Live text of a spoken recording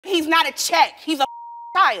He's not a check. He's a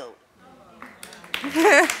child.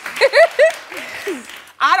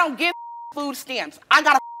 I don't give food stamps. I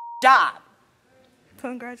got a job.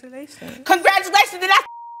 Congratulations. Congratulations, that's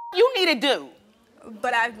you need to do.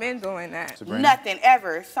 But I've been doing that. Sabrina? Nothing,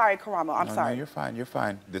 ever. Sorry, Karamo, I'm sorry. No, you're fine, you're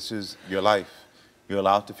fine. This is your life. You're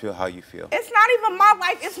allowed to feel how you feel. It's not even my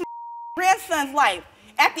life, it's my grandson's life.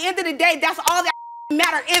 At the end of the day, that's all that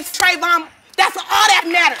matters is Trayvon. That's all that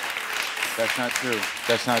matters. That's not true.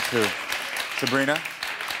 That's not true. Sabrina,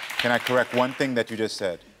 can I correct one thing that you just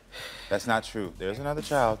said? That's not true. There's another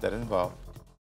child that is involved.